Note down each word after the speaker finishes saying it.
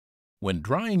When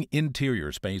drying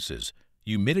interior spaces,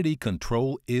 humidity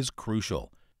control is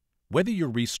crucial. Whether you're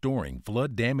restoring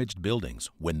flood-damaged buildings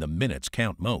when the minutes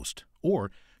count most, or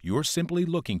you're simply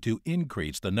looking to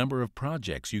increase the number of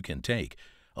projects you can take,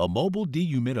 a mobile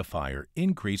dehumidifier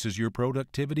increases your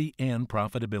productivity and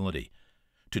profitability.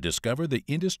 To discover the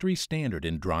industry standard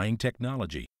in drying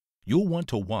technology, you'll want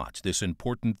to watch this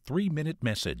important 3-minute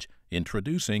message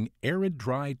introducing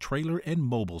Arid-Dry Trailer and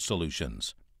Mobile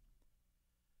Solutions.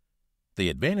 The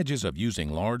advantages of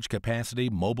using large-capacity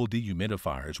mobile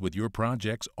dehumidifiers with your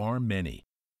projects are many.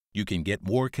 You can get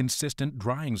more consistent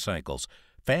drying cycles,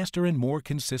 faster and more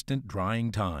consistent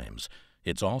drying times.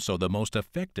 It's also the most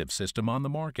effective system on the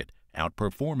market,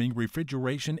 outperforming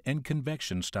refrigeration and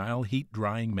convection-style heat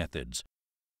drying methods.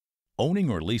 Owning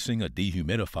or leasing a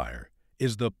dehumidifier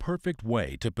is the perfect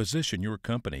way to position your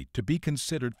company to be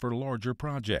considered for larger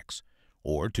projects,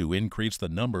 or to increase the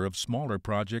number of smaller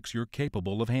projects you're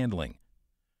capable of handling.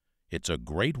 It's a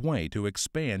great way to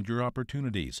expand your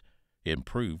opportunities,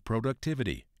 improve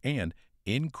productivity, and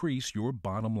increase your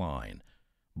bottom line,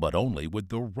 but only with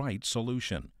the right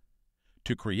solution.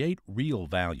 To create real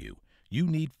value, you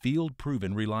need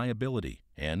field-proven reliability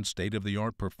and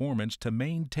state-of-the-art performance to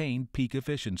maintain peak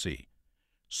efficiency.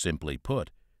 Simply put,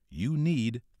 you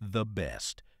need the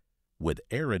best. With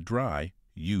Arid-Dry,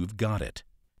 you've got it.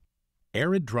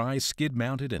 Arid-Dry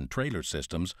skid-mounted and trailer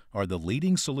systems are the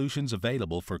leading solutions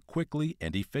available for quickly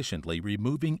and efficiently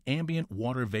removing ambient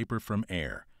water vapor from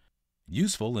air.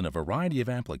 Useful in a variety of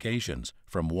applications,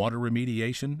 from water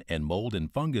remediation and mold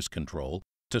and fungus control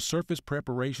to surface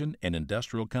preparation and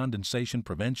industrial condensation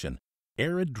prevention,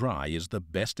 Arid-Dry is the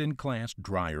best-in-class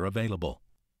dryer available.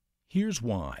 Here's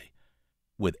why.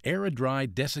 With Arid-Dry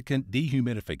desiccant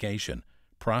dehumidification,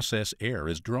 process air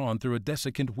is drawn through a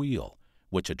desiccant wheel,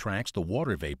 which attracts the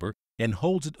water vapor and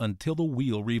holds it until the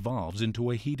wheel revolves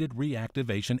into a heated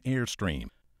reactivation airstream.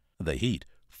 The heat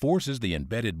forces the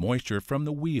embedded moisture from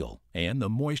the wheel, and the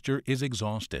moisture is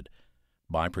exhausted.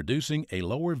 By producing a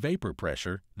lower vapor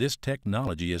pressure, this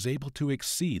technology is able to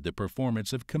exceed the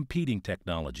performance of competing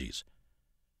technologies.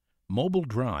 Mobile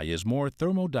Dry is more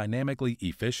thermodynamically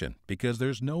efficient because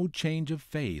there's no change of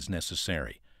phase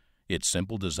necessary. Its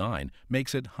simple design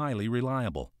makes it highly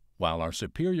reliable, while our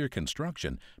superior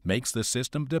construction makes the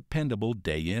system dependable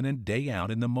day in and day out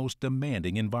in the most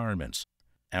demanding environments.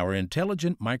 Our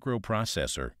intelligent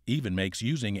microprocessor even makes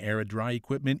using Arid-Dry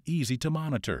equipment easy to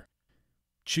monitor.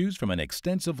 Choose from an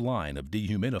extensive line of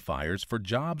dehumidifiers for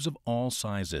jobs of all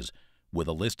sizes, with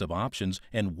a list of options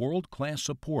and world-class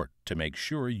support to make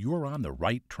sure you're on the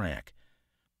right track.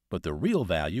 But the real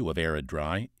value of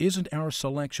Arid-Dry isn't our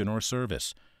selection or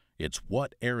service. It's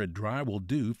what Arid-Dry will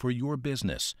do for your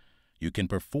business. You can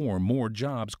perform more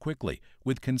jobs quickly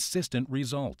with consistent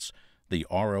results. The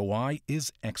ROI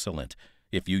is excellent.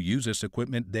 If you use this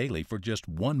equipment daily for just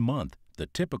 1 month, the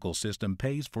typical system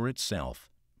pays for itself.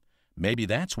 Maybe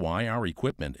that's why our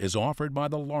equipment is offered by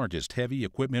the largest heavy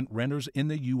equipment renters in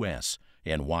the U.S.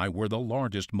 and why we're the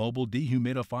largest mobile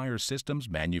dehumidifier systems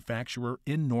manufacturer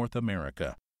in North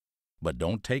America. But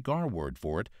don't take our word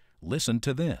for it. Listen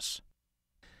to this.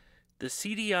 The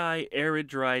CDI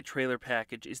Arid-Dry trailer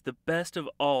package is the best of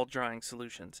all drying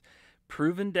solutions.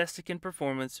 Proven desiccant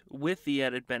performance with the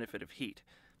added benefit of heat.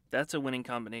 That's a winning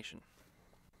combination.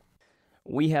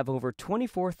 We have over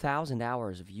 24,000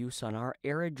 hours of use on our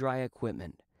Arid-Dry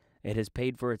equipment. It has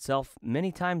paid for itself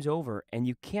many times over, and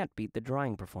you can't beat the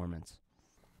drying performance.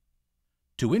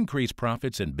 To increase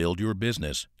profits and build your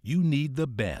business, you need the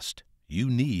best. You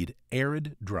need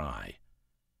Arid-Dry.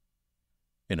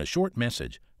 In a short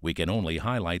message, we can only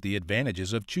highlight the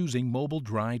advantages of choosing mobile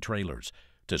dry trailers.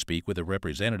 To speak with a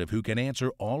representative who can answer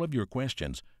all of your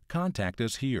questions, contact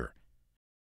us here.